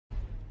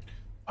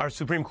Our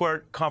Supreme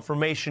Court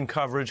confirmation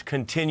coverage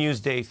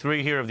continues day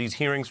 3 here of these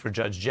hearings for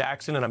Judge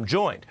Jackson, and I'm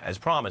joined, as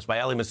promised, by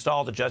Elie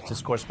Mystal, the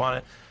Justice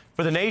Correspondent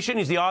for The Nation.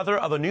 He's the author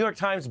of a New York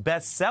Times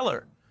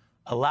bestseller,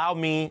 Allow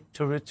Me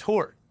to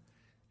Retort.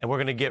 And we're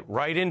going to get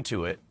right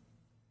into it.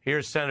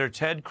 Here's Senator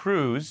Ted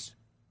Cruz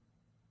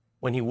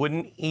when he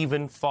wouldn't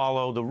even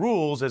follow the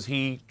rules as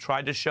he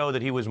tried to show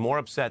that he was more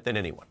upset than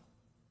anyone.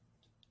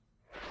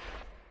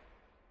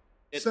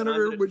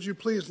 Senator, would you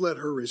please let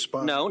her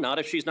respond? No, not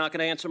if she's not going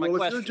to answer my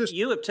question.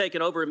 You have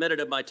taken over a minute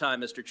of my time,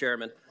 Mr.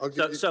 Chairman.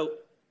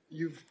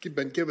 You've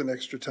been given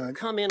extra time.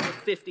 Come in with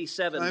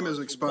 57 time months.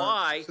 Has expired.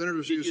 Why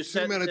Senators did you use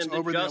 2 minutes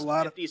over the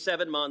allotted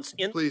 57 months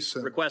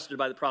requested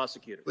by the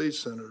prosecutor? Please,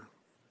 Senator.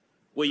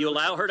 Will you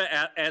allow her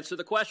to answer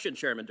the question,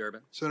 Chairman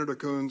Durbin? Senator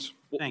Coons.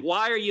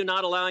 Why are you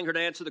not allowing her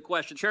to answer the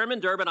question? Chairman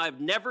Durbin, I've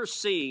never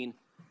seen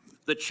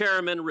the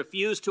chairman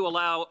refuse to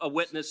allow a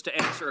witness to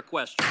answer a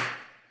question.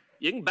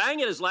 You can bang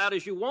it as loud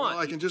as you want.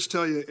 Well, I can just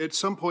tell you, at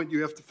some point,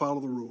 you have to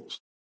follow the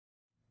rules.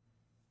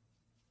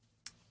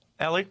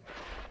 Elie?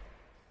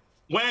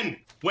 When?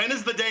 When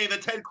is the day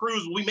that Ted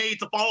Cruz will be made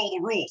to follow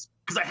the rules?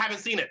 Because I haven't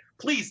seen it.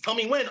 Please tell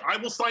me when. I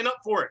will sign up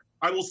for it.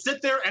 I will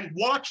sit there and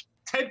watch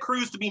Ted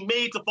Cruz to be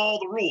made to follow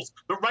the rules.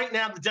 But right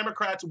now, the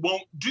Democrats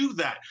won't do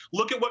that.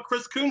 Look at what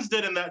Chris Coons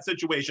did in that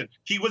situation.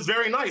 He was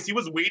very nice. He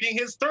was waiting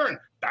his turn.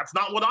 That's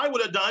not what I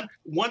would have done.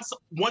 Once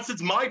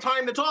it's my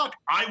time to talk,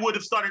 I would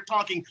have started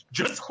talking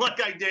just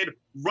like I did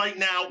right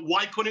now.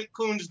 Why couldn't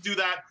Coons do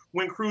that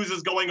when Cruz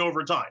is going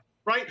over time?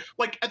 Right?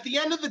 Like, at the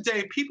end of the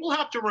day, people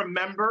have to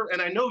remember,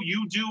 and I know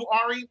you do,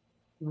 Ari,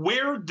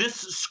 where this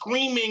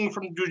screaming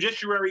from the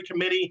Judiciary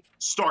Committee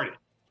started.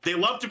 They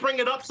love to bring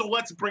it up, so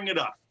let's bring it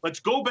up. Let's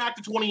go back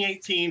to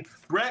 2018.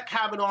 Brett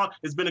Kavanaugh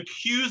has been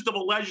accused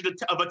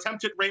of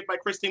attempted rape by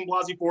Christine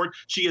Blasey Ford.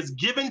 She has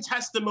given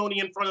testimony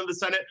in front of the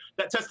Senate.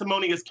 That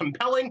testimony is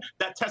compelling.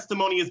 That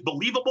testimony is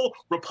believable.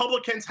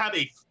 Republicans have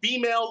a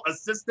female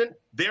assistant,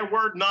 their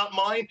word, not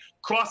mine,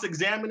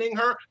 cross-examining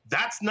her.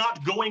 That's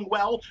not going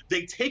well.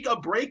 They take a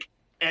break,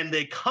 and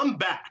they come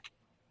back,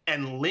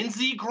 and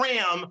Lindsey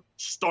Graham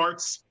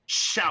starts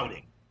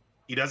shouting.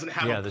 He doesn't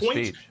have a point.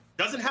 Speech.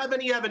 Doesn't have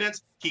any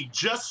evidence. He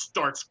just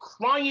starts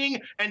crying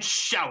and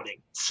shouting,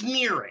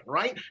 sneering,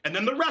 right? And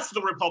then the rest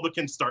of the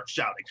Republicans start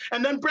shouting.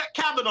 And then Brett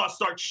Kavanaugh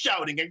starts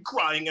shouting and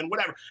crying and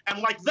whatever. And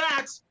like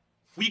that,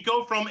 we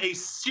go from a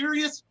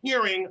serious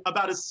hearing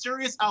about a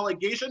serious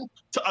allegation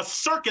to a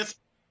circus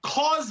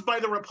caused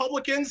by the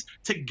Republicans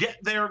to get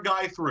their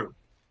guy through.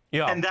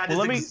 Yeah. And that is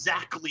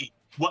exactly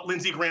what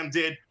Lindsey Graham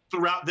did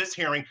throughout this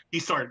hearing. He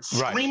started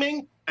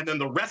screaming, and then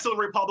the rest of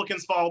the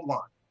Republicans followed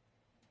line.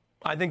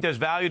 I think there's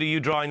value to you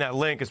drawing that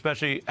link,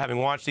 especially having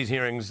watched these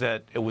hearings,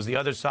 that it was the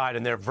other side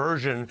and their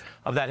version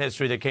of that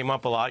history that came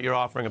up a lot. You're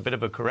offering a bit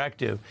of a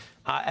corrective.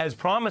 As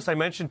promised, I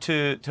mentioned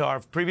to our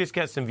previous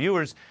guests and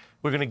viewers,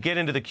 we're going to get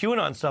into the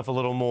QAnon stuff a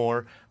little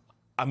more.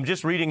 I'm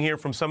just reading here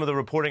from some of the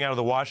reporting out of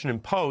the Washington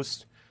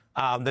Post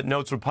that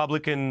notes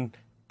Republican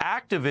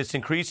activists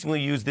increasingly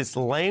use this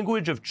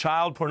language of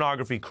child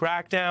pornography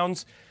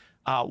crackdowns.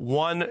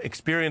 One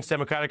experienced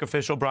Democratic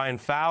official, Brian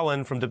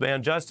Fallon from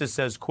Demand Justice,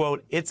 says,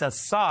 quote, it's a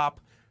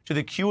sop to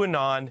the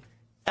QAnon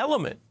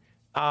element.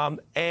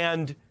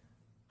 And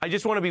I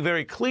just want to be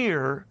very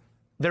clear.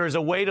 There is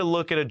a way to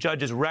look at a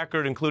judge's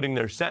record, including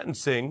their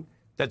sentencing,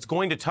 that's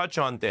going to touch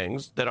on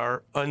things that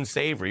are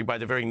unsavory by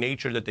the very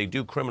nature that they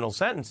do criminal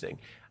sentencing.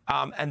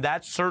 And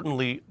that's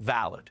certainly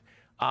valid.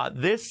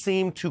 This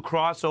seemed to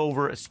cross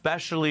over,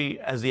 especially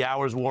as the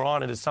hours wore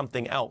on, into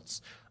something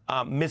else.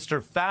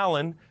 Mr.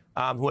 Fallon,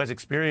 who has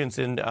experience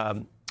in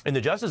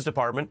the Justice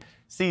Department,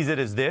 sees it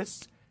as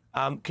this.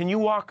 Can you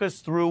walk us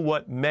through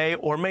what may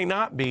or may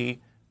not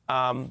be,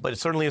 but it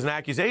certainly is an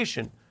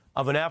accusation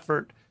of an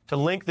effort to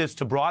link this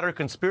to broader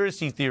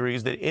conspiracy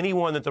theories that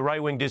anyone that the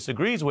right wing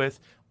disagrees with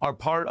are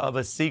part of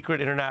a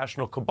secret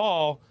international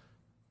cabal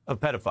of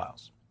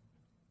pedophiles?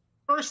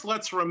 First,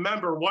 let's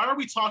remember, why are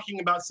we talking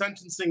about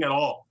sentencing at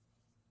all?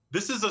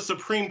 This is a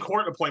Supreme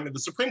Court appointment.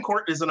 The Supreme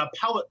Court is an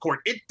appellate court.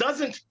 It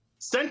doesn't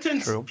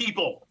sentence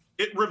people.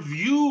 It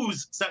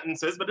reviews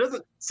sentences, but it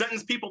doesn't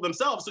sentence people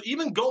themselves. So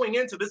even going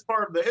into this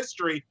part of the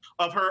history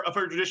of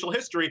her judicial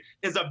history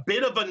is a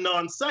bit of a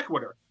non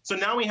sequitur. So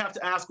now we have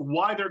to ask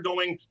why they're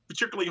going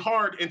particularly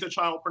hard into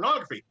child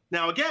pornography.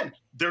 Now, again,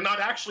 they're not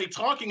actually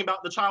talking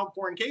about the child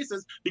porn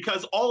cases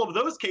because all of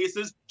those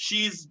cases,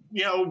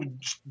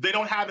 they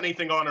don't have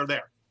anything on her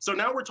there. So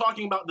now we're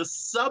talking about the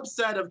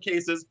subset of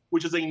cases,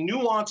 which is a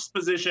nuanced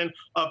position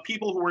of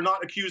people who are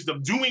not accused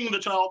of doing the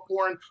child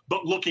porn,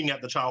 but looking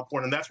at the child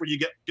porn. And that's where you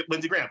get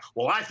Lindsey Graham.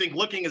 Well, I think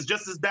looking is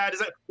just as bad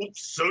as it. Well,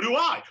 so do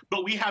I.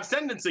 But we have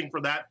sentencing for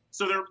that.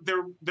 So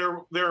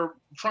they're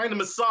trying to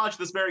massage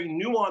this very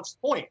nuanced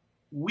point.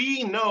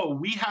 We know,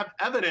 we have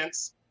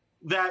evidence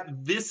that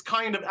this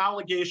kind of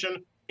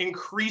allegation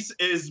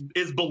is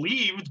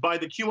believed by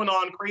the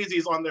QAnon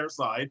crazies on their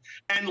side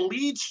and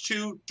leads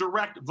to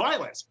direct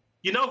violence.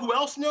 You know who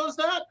else knows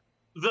that?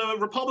 The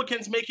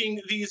Republicans making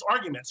these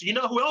arguments. You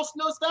know who else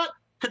knows that?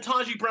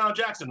 Ketanji Brown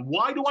Jackson.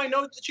 Why do I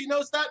know that she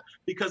knows that?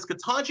 Because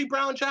Ketanji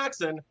Brown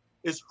Jackson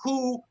is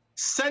who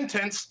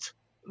sentenced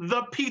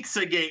the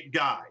Pizzagate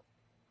guy.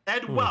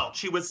 Ed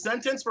Welch. He was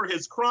sentenced for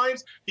his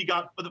crimes. He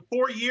got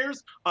 4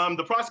 years.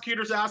 The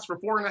prosecutors asked for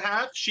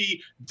 4.5.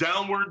 She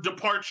downward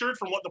departured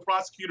from what the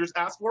prosecutors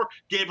asked for,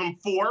 gave him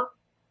 4.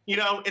 You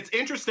know, it's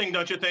interesting,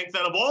 don't you think,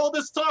 that of all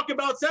this talk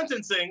about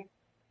sentencing,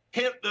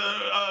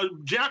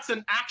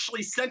 Jackson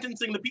actually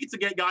sentencing the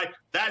Pizzagate guy,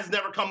 that has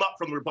never come up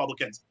from the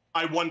Republicans.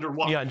 I wonder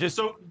why. Yeah,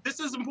 so this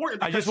is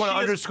important. I just want to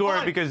underscore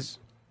it because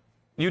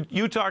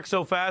you talk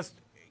so fast,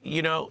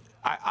 you know,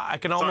 I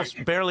can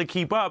almost barely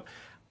keep up.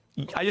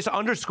 I just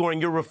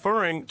underscoring, you're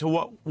referring to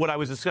what I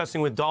was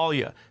discussing with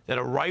Dahlia, that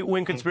a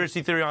right-wing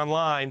conspiracy theory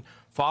online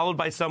followed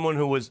by someone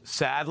who was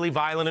sadly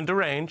violent and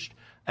deranged,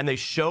 and they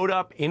showed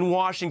up in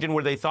Washington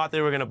where they thought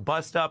they were going to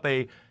bust up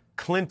a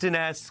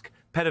Clinton-esque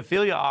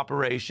pedophilia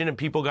operation, and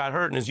people got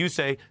hurt. And as you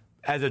say,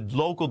 as a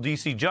local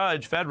D.C.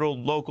 judge, federal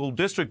local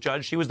district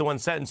judge, she was the one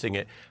sentencing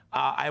it.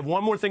 I have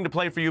one more thing to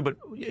play for you, but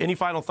any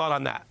final thought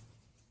on that?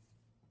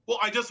 Well,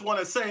 I just want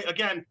to say,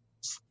 again,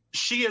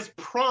 she is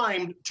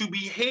primed to be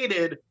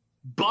hated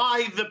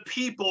by the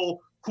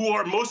people who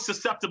are most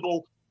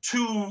susceptible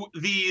to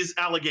these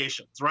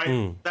allegations,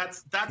 right?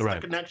 That's the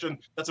connection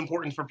that's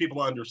important for people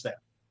to understand.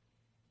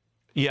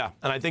 Yeah,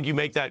 and I think you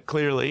make that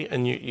clearly,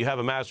 and you have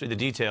a mastery of the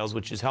details,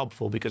 which is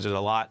helpful because there's a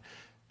lot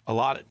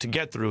to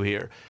get through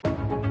here.